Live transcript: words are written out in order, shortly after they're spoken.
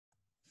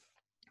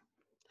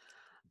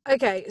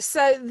Okay,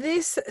 so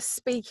this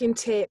speaking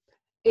tip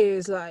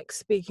is like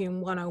speaking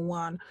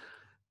 101.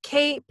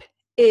 Keep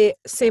it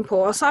simple,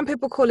 or some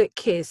people call it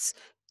KISS.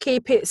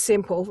 Keep it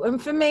simple.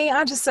 And for me,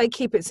 I just say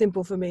keep it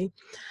simple for me.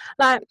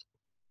 Like,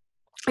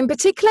 in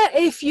particular,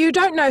 if you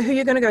don't know who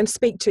you're going to go and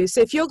speak to.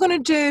 So if you're going to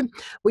do,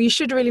 well, you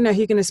should really know who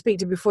you're going to speak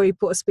to before you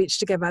put a speech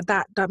together.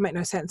 That don't make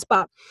no sense.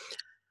 But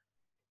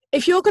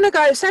if you're going to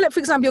go, say, like,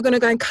 for example, you're going to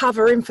go and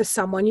cover in for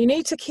someone, you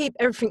need to keep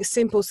everything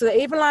simple so that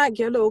even like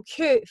your little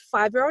cute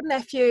 5-year-old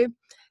nephew,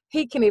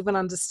 he can even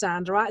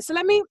understand, all right? So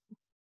let me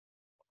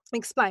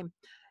explain.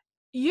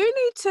 You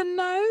need to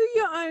know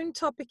your own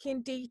topic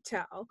in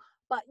detail,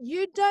 but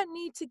you don't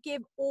need to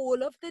give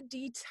all of the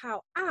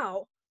detail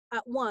out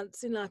at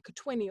once in like a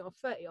 20 or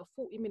 30 or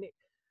 40-minute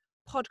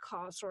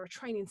podcast or a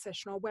training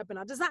session or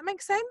webinar. Does that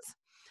make sense?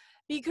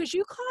 Because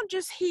you can't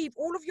just heave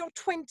all of your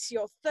 20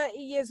 or 30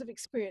 years of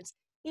experience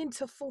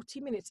into 40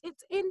 minutes.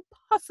 It's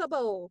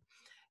impossible.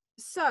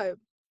 So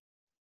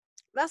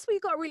that's what you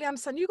got to really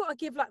understand. You got to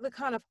give like the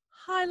kind of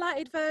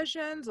highlighted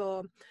versions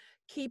or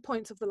key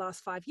points of the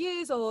last 5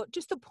 years, or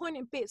just the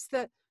pointed bits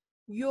that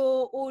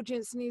your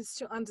audience needs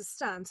to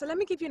understand. So let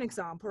me give you an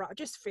example, right?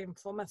 Just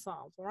for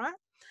myself, all right?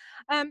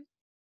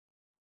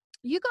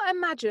 You got to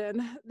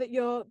imagine that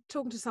you're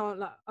talking to someone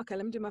like, okay,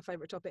 let me do my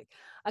favorite topic.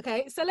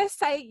 Okay, so let's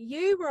say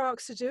you were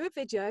asked to do a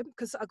video,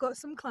 because I've got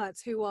some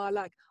clients who are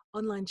like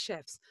online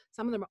chefs.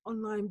 Some of them are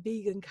online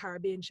vegan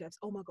Caribbean chefs.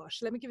 Oh my gosh,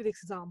 let me give you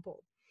this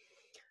example.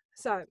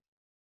 So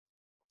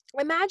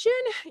imagine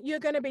you're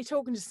going to be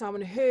talking to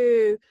someone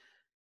who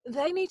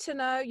they need to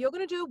know you're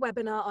going to do a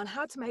webinar on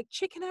how to make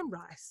chicken and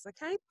rice.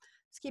 Okay,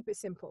 let's keep it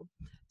simple.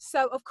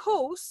 So of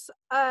course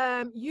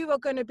you are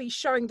going to be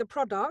showing the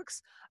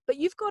products, but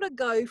you've got to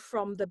go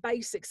from the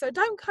basics. So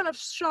don't kind of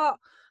start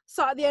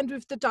at the end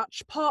with the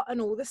Dutch pot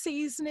and all the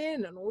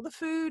seasoning and all the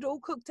food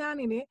all cooked down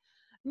in it.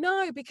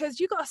 No,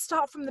 because you got to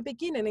start from the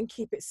beginning and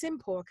keep it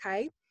simple.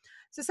 Okay,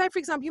 so say for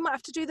example you might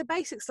have to do the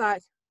basics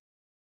like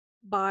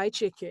buy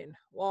chicken,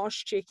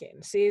 wash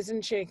chicken,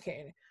 season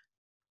chicken,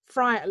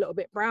 fry it a little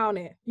bit, brown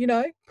it,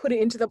 put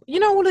it into the,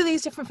 all of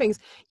these different things.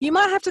 You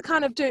might have to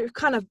kind of do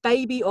kind of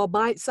baby or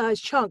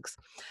bite-sized chunks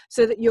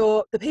so that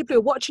the people who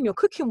are watching your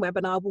cooking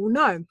webinar will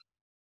know.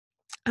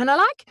 And I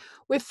like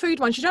with food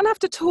ones, you don't have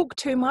to talk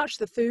too much,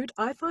 the food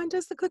I find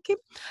does the cooking,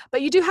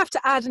 but you do have to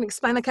add and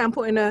explain. I can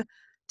put in a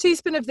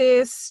teaspoon of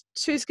this,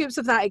 2 scoops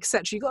of that,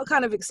 etc. You've got to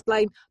kind of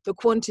explain the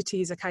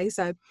quantities, okay?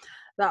 So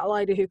that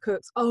lady who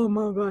cooks, oh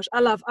my gosh, I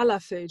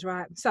love food,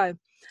 right? So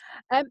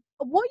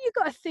what you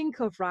got to think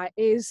of, right,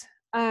 is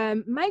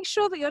make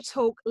sure that your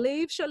talk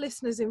leaves your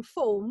listeners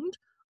informed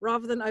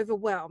rather than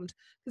overwhelmed.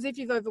 Because if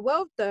you've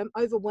overwhelmed them,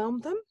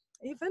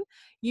 even,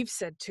 you've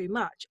said too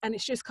much and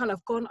it's just kind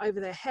of gone over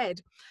their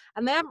head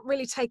and they haven't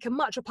really taken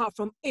much apart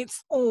from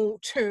it's all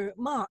too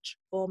much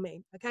for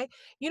me. Okay,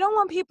 you don't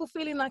want people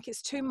feeling like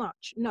it's too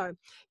much. No, you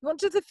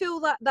want them to feel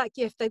that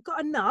gift they've got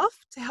enough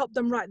to help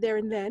them right there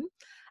and then,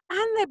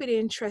 and they've been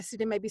interested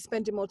in maybe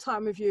spending more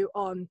time with you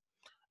on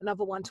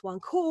another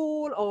one-to-one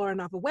call or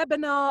another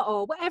webinar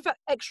or whatever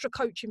extra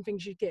coaching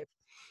things you give.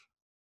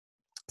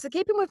 So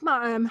keeping with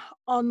my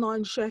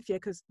online chef here,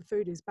 because the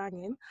food is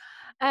banging,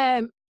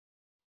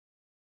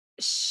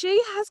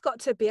 she has got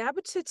to be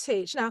able to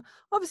teach. Now,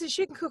 obviously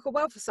she can cook a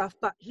wealth of stuff,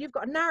 but you've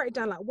got to narrow it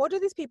down. Like, what do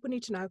these people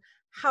need to know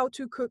how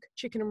to cook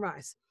chicken and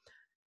rice?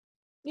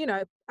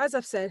 As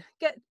I've said,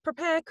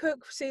 prepare,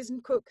 cook,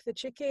 season, cook the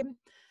chicken.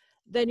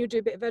 Then you'll do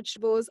a bit of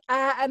vegetables,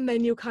 and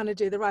then you'll kind of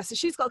do the rice. So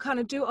she's got to kind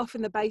of do it off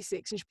in the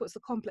basics, and she puts the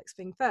complex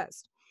thing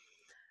first.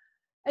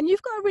 And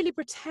you've got to really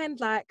pretend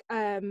like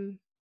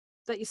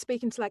that you're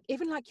speaking to like,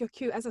 even like your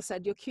cute, as I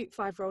said, your cute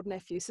 5-year-old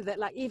nephew, so that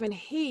like even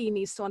he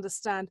needs to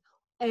understand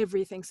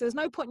everything. So there's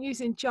no point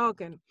using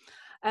jargon.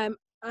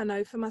 I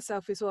know for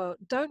myself as well,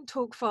 don't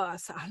talk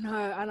fast. I know,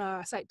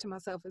 I say it to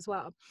myself as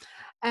well.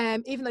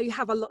 Even though you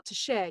have a lot to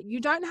share, you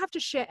don't have to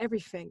share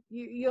everything.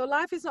 Your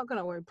life is not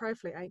going to,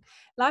 prayerfully,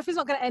 life is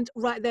not going to end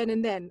right then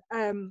and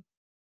then.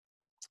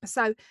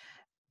 So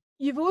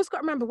you've always got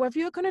to remember, whether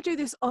you're going to do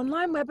this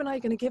online webinar, you're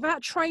going to give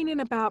out training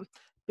about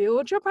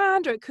build your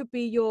brand, or it could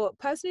be your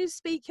person who's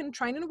speaking,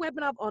 training a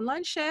webinar of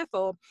online chef,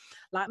 or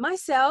like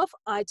myself,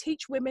 I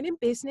teach women in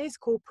business,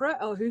 corporate,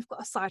 or who've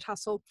got a side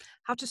hustle,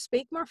 how to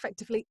speak more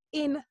effectively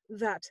in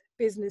that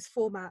business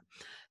format.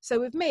 So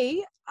with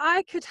me,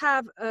 I could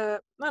have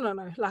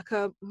like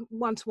a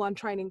one-to-one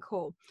training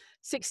call,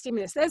 60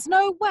 minutes. There's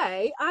no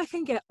way I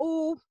can get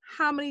all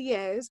how many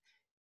years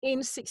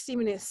in 60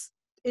 minutes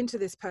into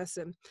this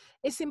person.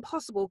 It's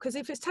impossible, because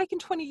if it's taken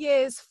 20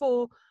 years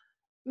for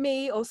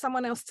me or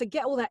someone else to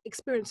get all that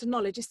experience and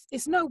knowledge,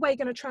 it's no way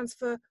going to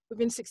transfer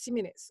within 60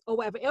 minutes or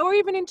whatever, or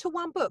even into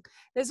one book.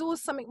 There's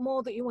always something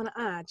more that you want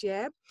to add.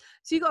 Yeah,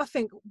 so you got to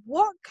think,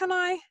 what can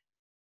I,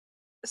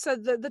 so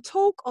the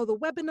talk or the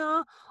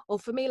webinar, or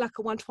for me like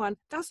a one-to-one,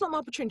 that's not my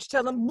opportunity to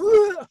tell them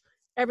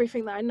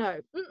everything that I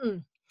know.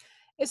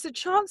 It's a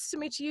chance to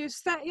me to use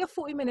 30 or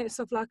 40 minutes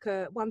of like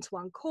a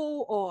one-to-one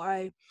call or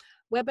a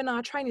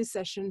webinar training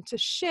session to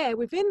share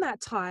within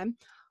that time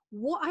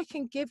what I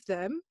can give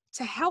them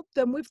to help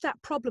them with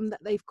that problem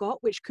that they've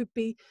got, which could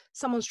be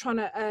someone's trying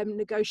to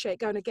negotiate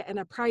going to get an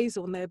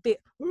appraisal and they're a bit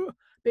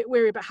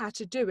weary about how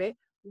to do it.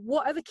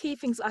 What are the key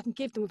things I can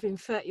give them within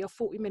 30 or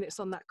 40 minutes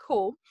on that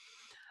call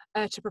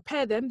to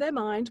prepare them, their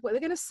mind, what they're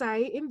going to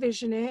say,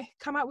 envision it,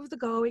 come up with the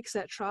goal,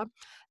 etc.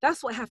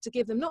 That's what I have to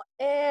give them, not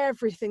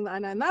everything that I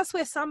know. And that's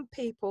where some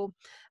people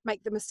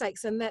make the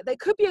mistakes, and they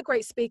could be a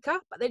great speaker,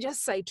 but they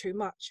just say too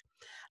much.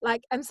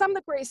 Like, and some of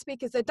the great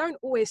speakers, they don't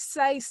always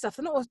say stuff.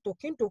 They're not always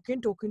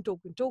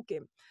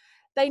talking.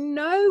 They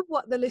know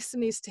what the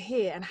listener needs to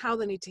hear and how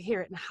they need to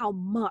hear it and how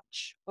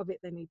much of it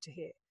they need to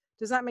hear.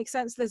 Does that make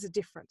sense? There's a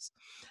difference.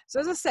 So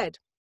as I said,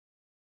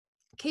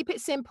 keep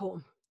it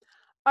simple.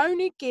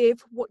 Only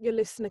give what your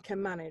listener can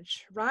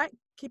manage, right?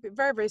 Keep it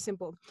very, very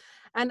simple.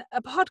 And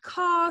a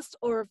podcast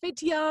or a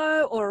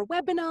video or a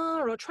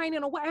webinar or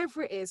training or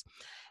whatever it is,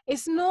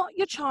 it's not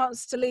your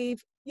chance to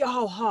leave your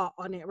whole heart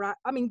on it, right?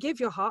 I mean, give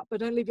your heart, but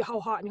don't leave your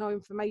whole heart and your whole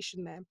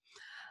information there.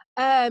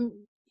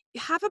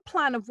 Have a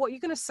plan of what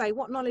you're going to say,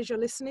 what knowledge your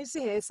listener needs to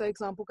hear. So,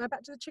 example, go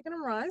back to the chicken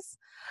and rice.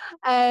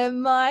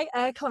 My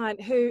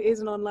client, who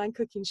is an online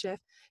cooking chef,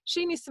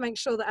 she needs to make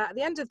sure that at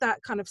the end of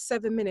that kind of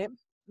 7-minute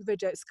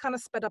video, it's kind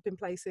of sped up in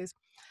places,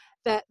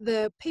 that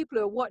the people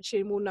who are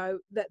watching will know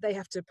that they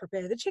have to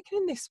prepare the chicken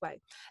in this way,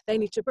 they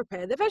need to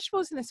prepare the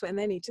vegetables in this way, and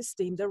they need to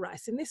steam the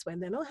rice in this way,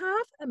 and then they'll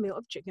have a meal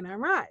of chicken and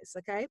rice.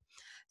 Okay,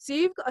 so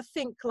you've got to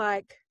think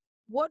like,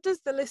 what does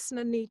the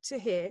listener need to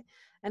hear,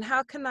 and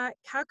how can I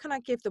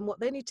give them what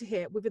they need to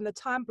hear within the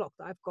time block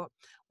that I've got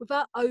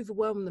without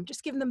overwhelming them,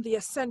 just giving them the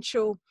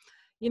essential,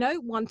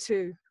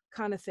 1-2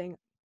 kind of thing.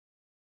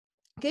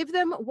 Give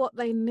them what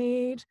they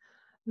need,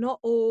 not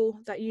all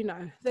that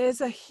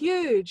There's a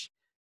huge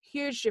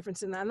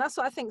difference in that. And that's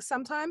what I think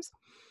sometimes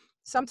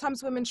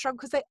women struggle,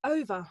 because they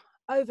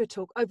over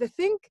talk,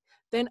 overthink,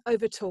 then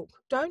over talk.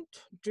 Don't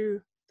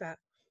do that.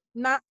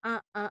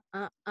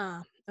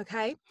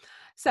 Okay,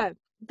 so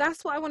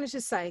that's what I wanted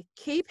to say.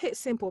 Keep it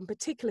simple. In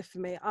particular for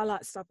me, I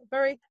like stuff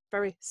very,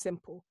 very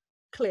simple,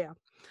 clear.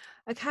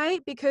 Okay,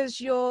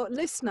 because your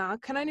listener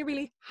can only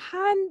really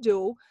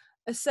handle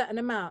a certain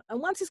amount, and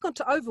once it's gone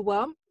to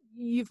overwhelm,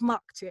 you've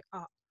mucked it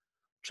up.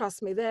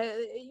 Trust me,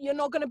 you're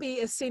not going to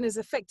be as seen as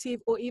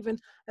effective or even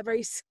a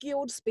very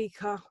skilled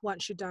speaker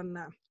once you've done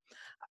that.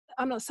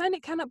 I'm not saying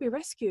it cannot be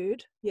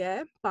rescued,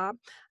 yeah, but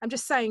I'm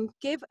just saying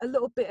give a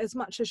little bit as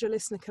much as your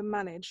listener can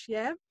manage,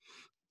 yeah?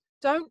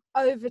 Don't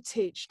over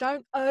teach,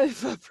 don't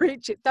over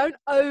preach it, don't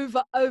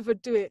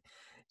overdo it.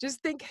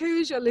 Just think,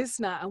 who's your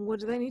listener and what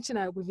do they need to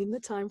know within the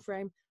time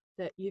frame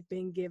that you've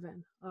been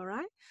given, all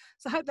right?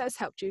 So I hope that's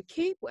helped you.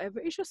 Keep whatever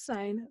it is you're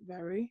saying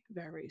very,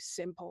 very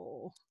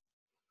simple.